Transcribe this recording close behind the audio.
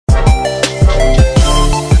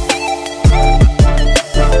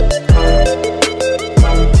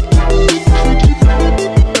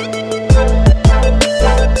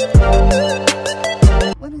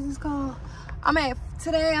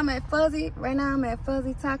Fuzzy. Right now I'm at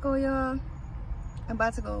Fuzzy Taco, y'all. I'm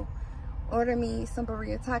about to go order me some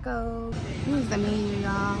burrito tacos. Here's the menu,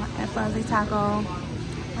 y'all, at Fuzzy Taco.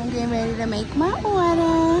 I'm getting ready to make my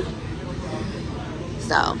order.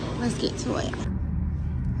 So, let's get to it.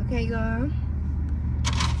 Okay, y'all.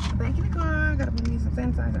 I'm back in the car. Gotta put me some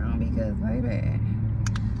sanitizer on because, baby,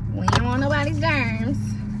 we don't want nobody's germs.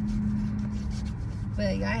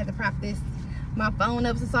 But, y'all, I had to prop my phone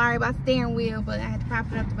up. So sorry about the steering wheel, but I had to prop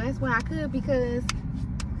it up the best way I could because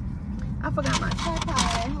I forgot my tripod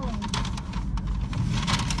at home.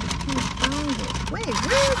 Wait,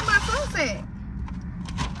 where's my sauce at?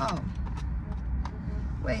 Oh.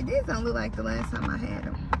 Wait, these don't look like the last time I had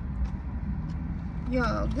them.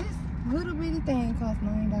 Yo, this little bitty thing cost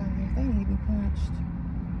 $9. They need to be punched.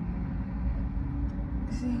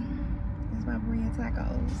 See? That's my burrito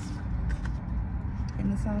tacos. And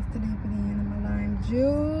the sauce to dip it in and my lime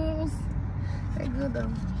juice. They good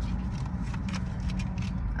though.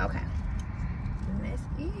 Okay. Let's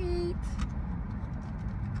eat.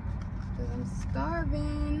 Because I'm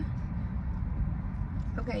starving.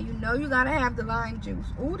 Okay, you know you gotta have the lime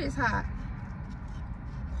juice. Ooh, this hot.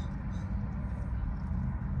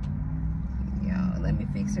 Yo, let me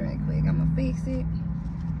fix it right quick. I'm gonna fix it.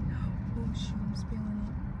 Oh shoot, I'm spilling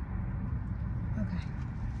it. Okay.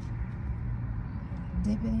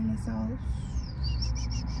 Dip it in the sauce.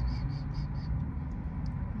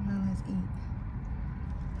 Now let's eat.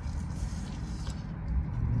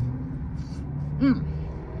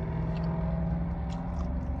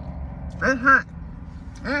 That's hot.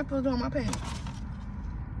 I put it on my pants.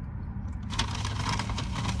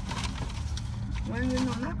 Why ain't there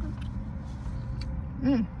no napkin?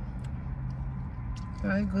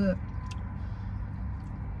 Very good.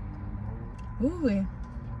 Ooh.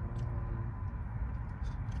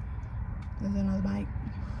 There's another bite.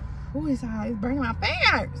 Ooh, it's hot. It's burning my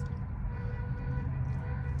fingers.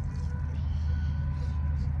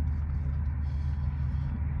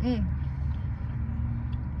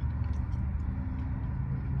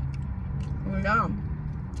 Y'all,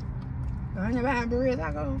 I never had burrito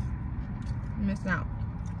tacos. Missed out.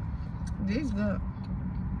 These good.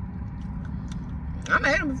 I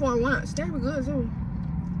made them before once. They were good too.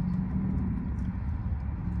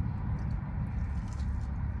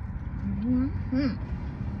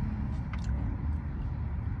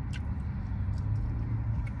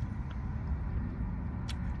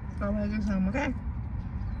 So I'm gonna get some, okay?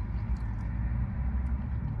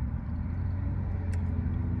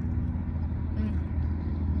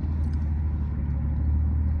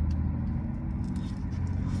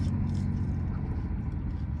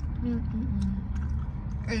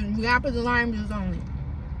 And you gotta put the lime juice on it.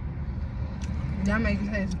 That makes it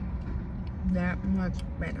taste that much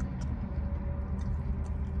better.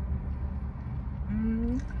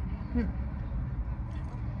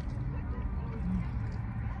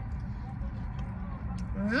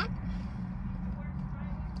 Yep.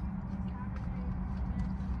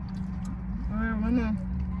 Alright, one more.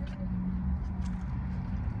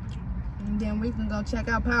 And then we can go check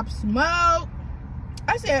out Pop Smoke.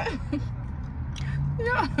 I said,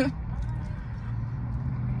 yeah.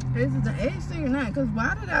 This is the AC or not? Because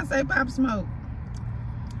why did I say Pop Smoke?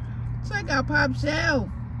 Check out Popshelf.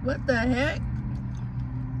 What the heck?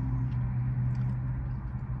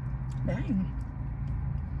 Dang.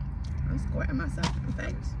 I'm squaring myself in the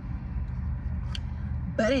face.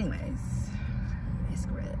 But anyways, let's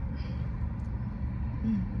grab it.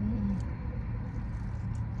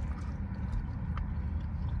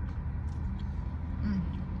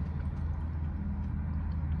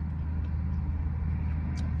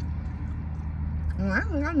 Well, I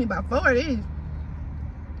think I need about 4 of these.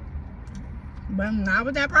 But not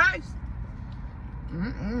with that price.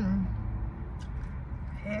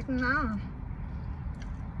 Heck no.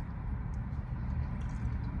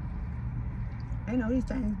 I know these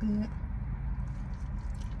things good.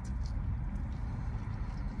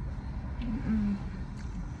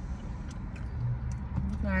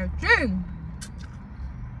 Like chicken.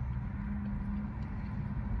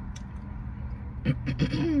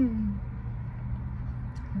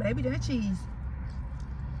 Baby, that cheese.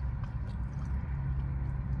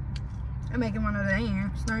 I'm making one of the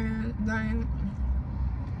ants. I'm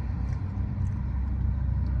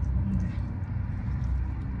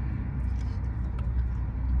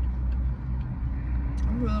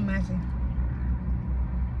real messy.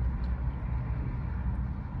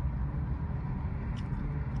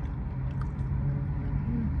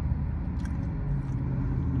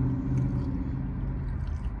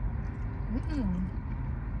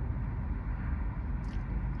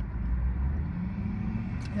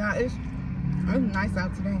 Yeah, it's nice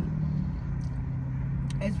out today.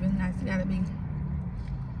 It's really nice. It gotta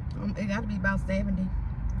be about 70.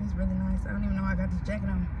 It's really nice. I don't even know why I got this jacket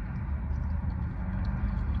on.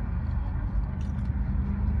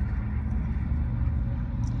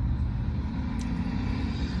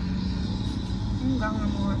 Got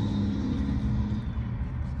one more.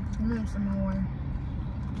 Some more.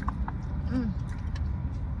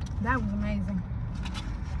 That was amazing.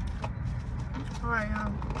 Alright,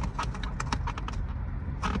 y'all.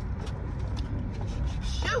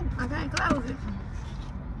 Shoot! I can't close it.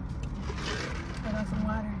 I got some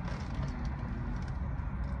water.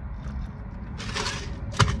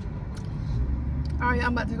 Alright,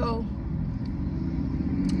 I'm about to go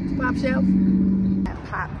to Popshelf. At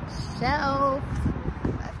Popshelf.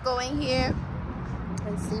 Let's go in here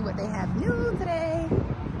and see what they have new today.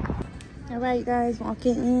 Alright, you guys,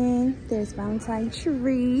 walking in. There's Valentine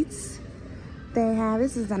treats.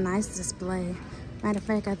 This is a nice display. Matter of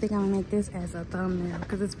fact, I think I'm gonna make this as a thumbnail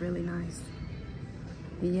because it's really nice.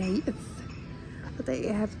 Yes. But they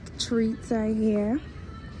have treats right here.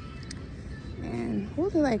 And what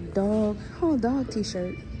are they, like dog? Oh, dog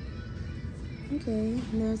t-shirt. Okay,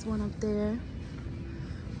 and there's one up there.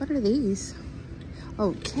 What are these?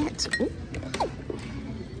 Oh, cat. Ooh.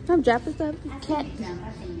 I'm dropping stuff.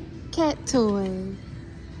 Cat toys.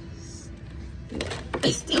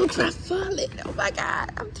 They still dress solid. Oh my God,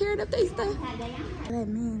 I'm tearing up their stuff. That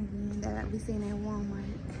man again that I be seeing at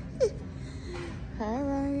Walmart.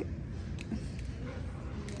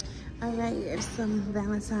 All right, here's some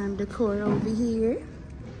Valentine decor over here.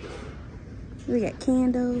 We got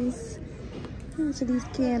candles. How much are these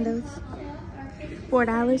candles? $4.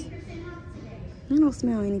 I don't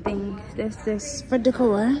smell anything. That's just for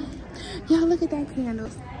decor. Y'all, look at that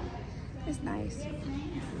candles. It's nice.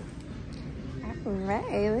 All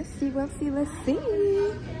right, let's see.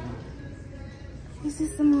 This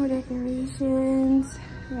is some more decorations.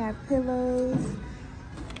 We have pillows.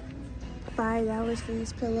 $5 for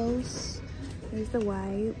these pillows. There's the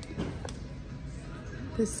white.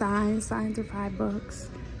 The signs are $5.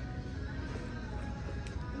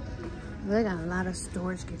 They got a lot of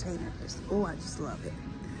storage containers. Oh, I just love it.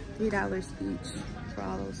 $3 each for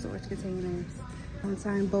all those storage containers.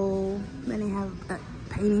 Valentine bowl. Then they have a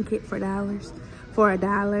painting kit for $1.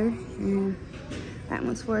 And that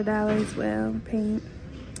one's $4 as well. Paint.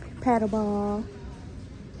 Paddle ball.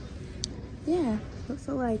 Yeah, looks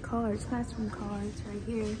like cards, classroom cards right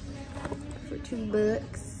here for $2.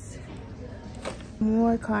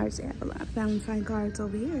 More cards. They have a lot of Valentine cards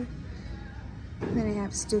over here. Then they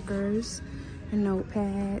have stickers and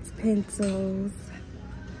notepads, pencils,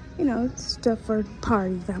 you know, stuff for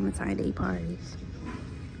parties, Valentine Day parties.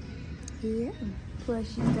 Yeah,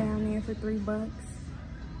 plushies down there for $3.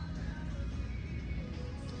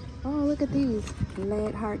 Oh, look at these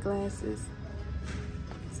LED heart glasses.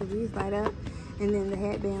 So these light up, and then the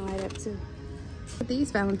headband light up too.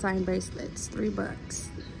 These Valentine bracelets, $3.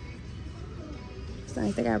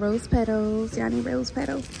 So they got rose petals. Y'all need rose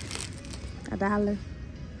petals? $1.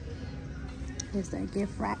 There's that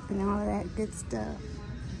gift wrap and all of that good stuff.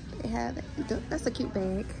 They have that's a cute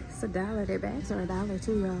bag. It's $1. Their bags are $1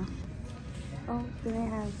 too, y'all. Oh, then they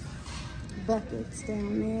have buckets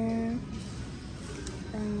down there.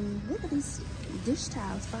 Look at these dish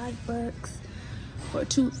towels, $5 for a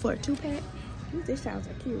two-pack. These dish towels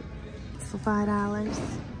are cute. For $5.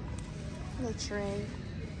 Little tray.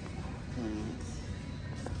 And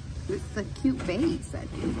this is a cute vase. I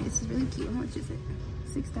think this is really cute. How much is it?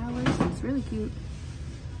 $6. It's really cute.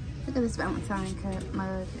 Look at this Valentine cup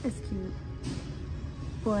mug. It's cute.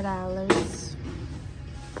 $4.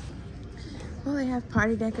 Well, they have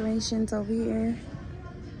party decorations over here.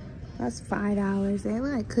 That's $5. They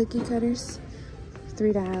look like cookie cutters.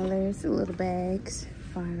 $3. Little bags.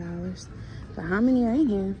 $5. So how many are in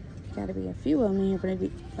here? Gotta be a few of them in here for it to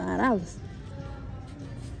be $5.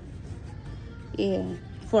 Yeah,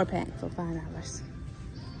 4-pack for $5.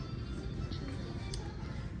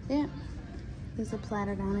 Yeah, there's a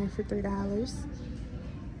platter down there for $3.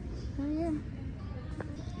 Oh yeah,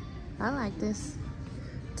 I like this.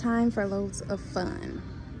 Time for loads of fun.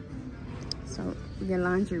 So your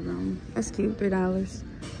laundry room, that's cute, $3.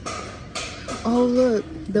 Oh look,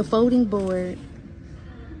 the folding board.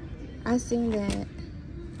 I seen that.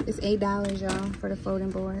 It's $8, y'all, for the folding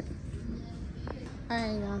board. All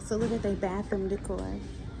right, y'all, so look at their bathroom decor.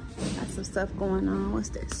 Got some stuff going on. What's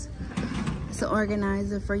this? It's an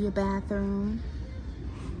organizer for your bathroom.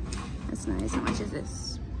 That's nice. How much is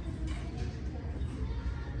this?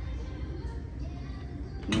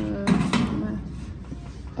 I don't know.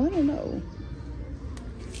 I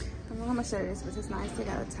don't know how much that is, but it's nice. They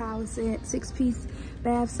got a towel set, 6-piece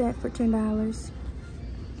bath set for $10.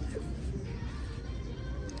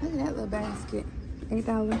 Look at that little basket.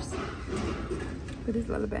 $8 for this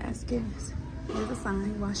little basket. There's a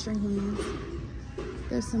sign, wash your hands.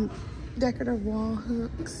 There's some decorative wall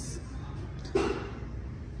hooks.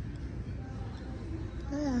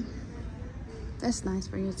 Yeah, that's nice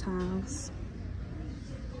for your tiles.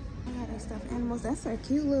 I got that stuffed animals. That's a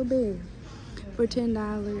cute little bear for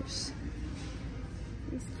 $10.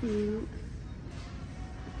 It's cute.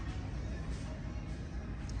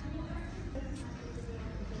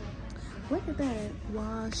 Look at that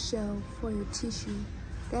wall shelf for your tissue.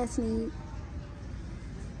 That's neat.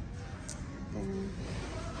 Then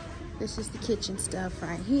this is the kitchen stuff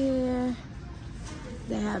right here.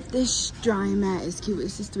 They have this drying mat. It's cute.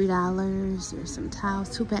 This is $3. There's some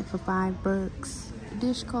towels, 2-pack for $5.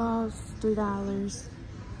 Dishcloths, $3.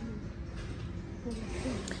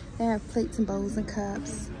 They have plates and bowls and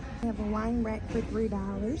cups. They have a wine rack for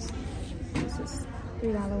 $3. This is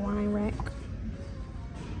 $3 wine rack.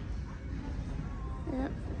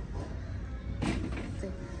 Yep.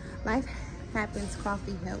 Life happens,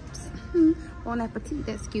 coffee helps. Bon appetit,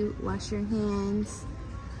 that's cute. Wash your hands.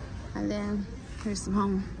 And then here's some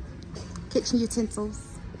home kitchen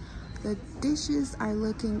utensils. The dishes are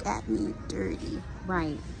looking at me dirty,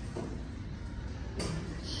 right?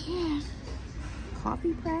 Yeah.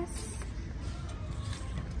 Coffee press.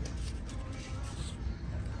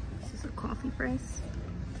 This is a coffee press.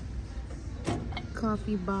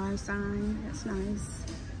 Coffee bar sign, that's nice.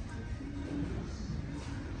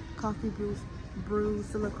 Coffee brew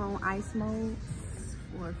silicone ice molds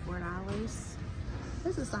for $4.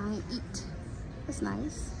 There's a sign, eat. That's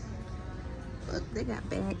nice. Look, they got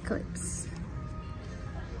bag clips.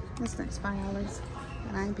 That's nice, $5.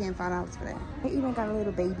 But I ain't paying $5 for that. They even got a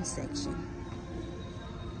little baby section.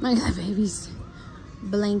 Look at that baby's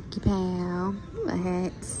blankie pal. Little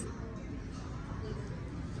hats.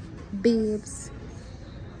 Bibs.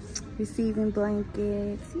 Receiving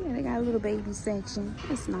blankets. Yeah, they got a little baby section.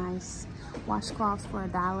 That's nice. Washcloths for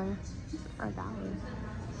 $1. For $1.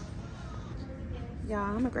 Y'all,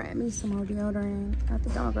 I'm gonna grab me some more deodorant. I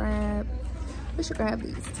think I'll grab, we should grab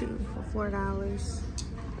these too for $4.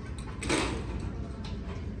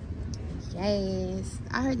 Yes,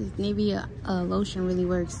 I heard this Nivea lotion really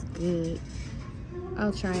works good.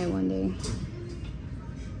 I'll try it one day.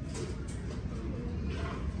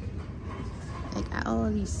 They got all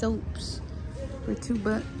of these soaps for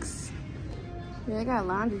 $2. Yeah, they got a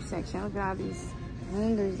laundry section. Look at all these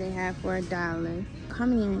hangers they have for $1. How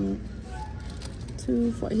many are in it?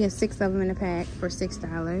 2, 4, he has 6 of them in a pack for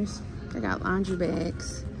 $6. They got laundry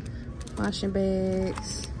bags, washing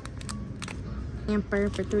bags, hamper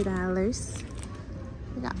for $3.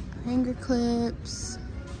 They got hanger clips.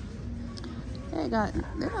 They got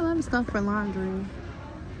a lot of stuff for laundry.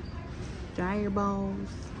 Dryer bowls,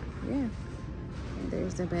 yeah. And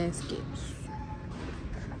there's the baskets.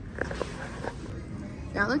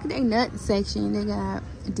 Y'all look at their nut section. They got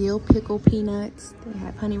dill pickle peanuts. They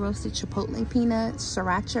have honey roasted chipotle peanuts,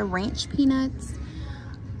 sriracha ranch peanuts,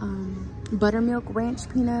 buttermilk ranch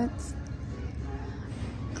peanuts,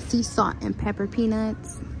 sea salt and pepper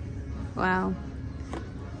peanuts. Wow.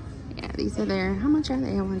 Yeah, these are there. How much are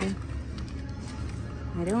they, I wonder?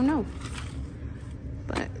 I don't know.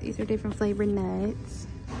 But these are different flavored nuts.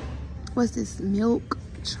 What's this? Milk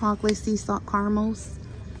chocolate sea salt caramels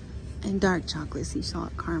and dark chocolate sea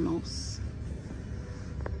salt caramels.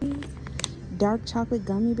 Dark chocolate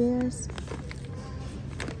gummy bears.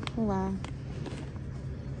 Oh wow.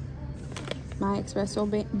 My espresso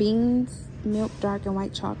beans, milk, dark and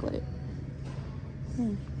white chocolate.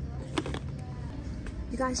 You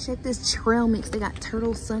guys check this trail mix. They got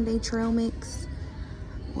turtle sundae trail mix.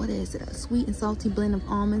 What is it? A sweet and salty blend of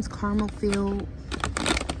almonds, caramel filled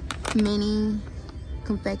mini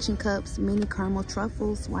confection cups, mini caramel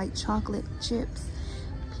truffles, white chocolate chips,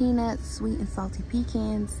 peanuts, sweet and salty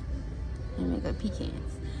pecans, and they got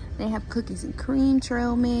pecans. They have cookies and cream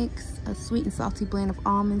trail mix, a sweet and salty blend of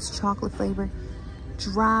almonds, chocolate flavor,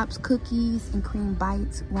 drops, cookies and cream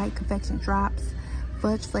bites, white confection drops,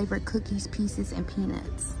 fudge flavored cookies, pieces, and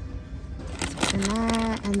peanuts. And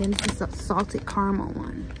that, and then this is a salted caramel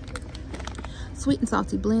one. Sweet and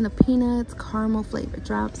salty blend of peanuts, caramel flavored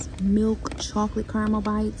drops, milk, chocolate caramel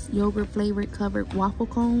bites, yogurt flavored covered waffle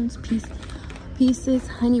cones, pieces,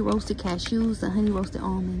 honey roasted cashews, and honey roasted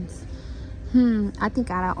almonds. I think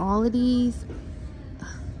out of all of these,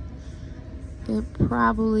 it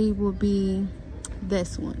probably will be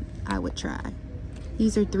this one I would try.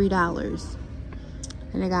 These are $3.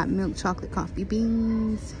 And they got milk chocolate coffee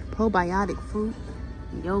beans, probiotic fruit,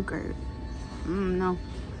 yogurt. No.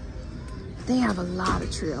 They have a lot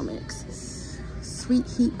of trail mixes. Sweet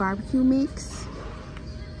heat barbecue mix.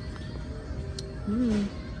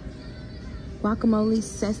 Guacamole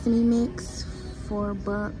sesame mix, $4.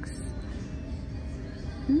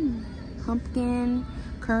 Pumpkin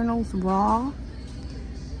kernels raw.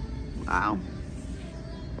 Wow.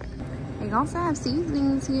 They also have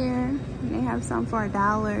seasonings here. They have some for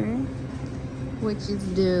 $1, which is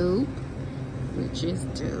dope.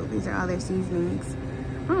 These are all their seasonings.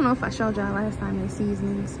 I don't know if I showed y'all last time their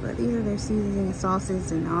seasonings, but these are their seasoning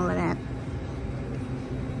sauces and all of that.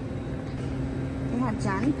 They have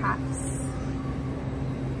Johnny Pops.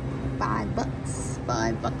 $5.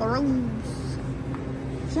 $5 buckaroos.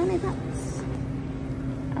 Johnny Pops.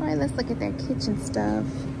 All right, let's look at their kitchen stuff.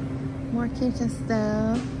 More kitchen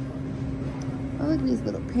stuff. Oh, look at these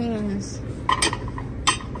little pans.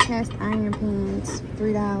 Cast iron pans,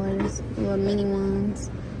 $3. Little mini ones.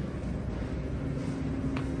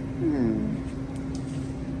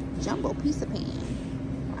 Jumbo pizza pan.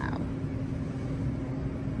 Wow.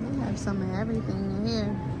 They have some of everything in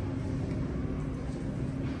here.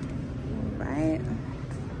 Alright.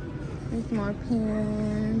 There's more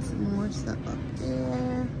pans, more stuff up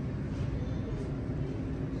there.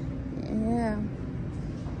 Yeah.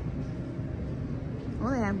 Oh,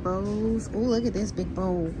 they have bowls. Oh, look at this big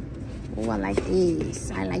bowl. Oh, I like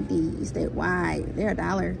these. I like these. They're wide. They're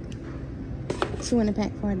 $1. 2 in a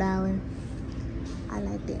pack for $1. I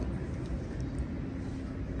like that.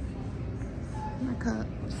 My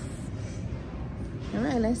cups. All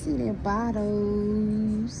right, let's see their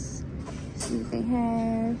bottles. See what they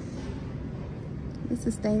have. This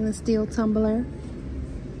is stainless steel tumbler.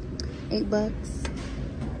 $8.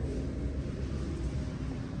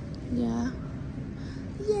 Yeah.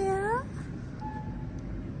 Yeah.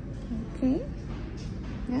 Okay.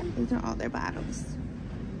 Yeah, these are all their bottles.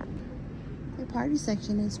 The party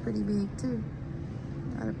section is pretty big too.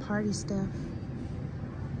 A lot of party stuff.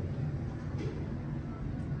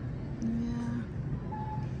 Yeah.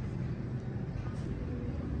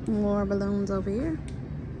 More balloons over here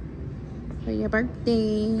for your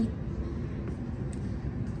birthday.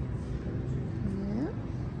 Yeah.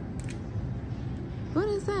 What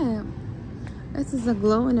is that? This is a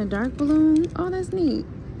glow in the dark balloon. Oh, that's neat.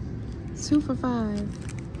 2 for $5.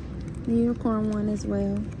 The unicorn one as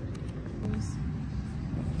well.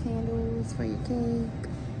 Candles for your cake.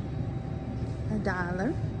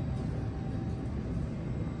 $1.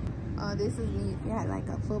 Oh, this is neat. You had like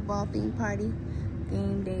a football theme party,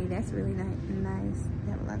 game day. That's really nice.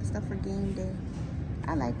 They have a lot of stuff for game day.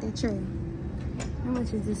 I like that tray. How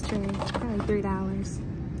much is this tray? Probably $3.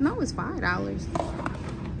 No, it's $5.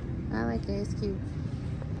 I like it. It's cute.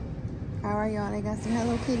 All right, y'all. They got some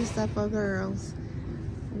Hello Kitty stuff for girls.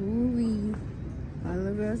 Ooh-wee. All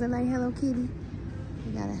the girls that like Hello Kitty.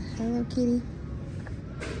 We got a Hello Kitty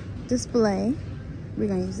display. We're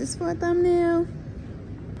gonna use this for a thumbnail.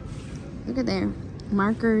 Look at there.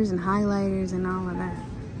 Markers and highlighters and all of that.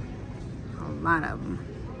 A lot of them.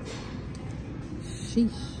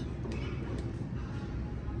 Sheesh.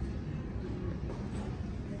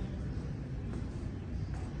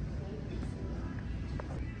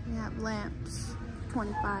 We have lamps,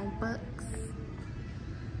 $25.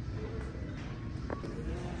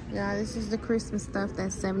 Yeah, this is the Christmas stuff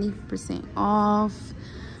that's 70% off.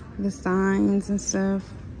 The signs and stuff.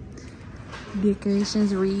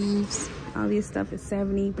 Decorations, wreaths. All this stuff is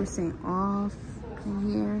 70% off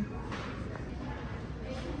in here.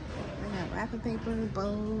 We got wrapping paper,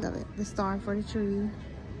 bows, the star for the tree.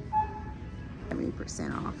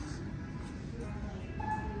 70% off.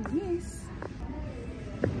 Yes.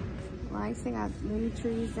 Lights, they got mini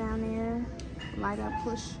trees down there. Light up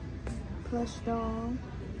plush doll.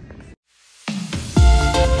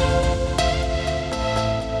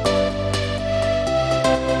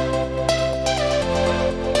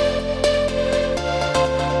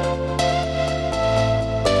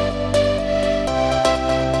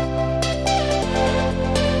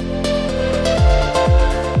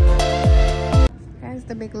 There's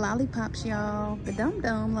the big lollipops, y'all. The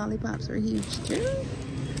dum-dum lollipops are huge too.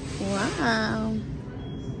 Wow.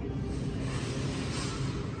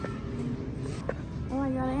 Oh,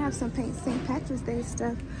 y'all, they have some St. Patrick's Day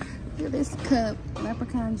stuff. Look at this cup,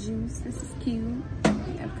 leprechaun juice. This is cute.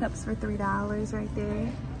 They have cups for $3 right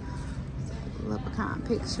there. Leprechaun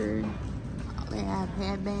picture. They have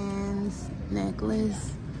headbands,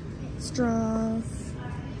 necklace, straws.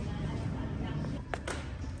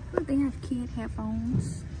 Look, they have kid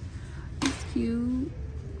headphones. It's cute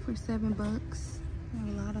for $7. They have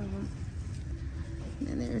a lot of them. And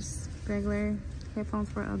then there's regular headphones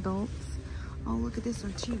for adults. Oh, look at this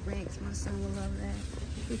on cheap racks. My son will love that.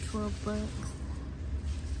 For $12.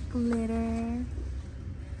 Glitter.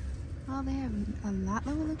 Oh, they have a lot.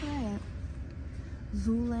 Oh, look at that.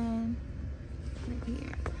 Zulan. Right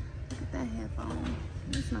here. Look at that headphone.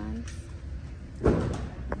 It's nice.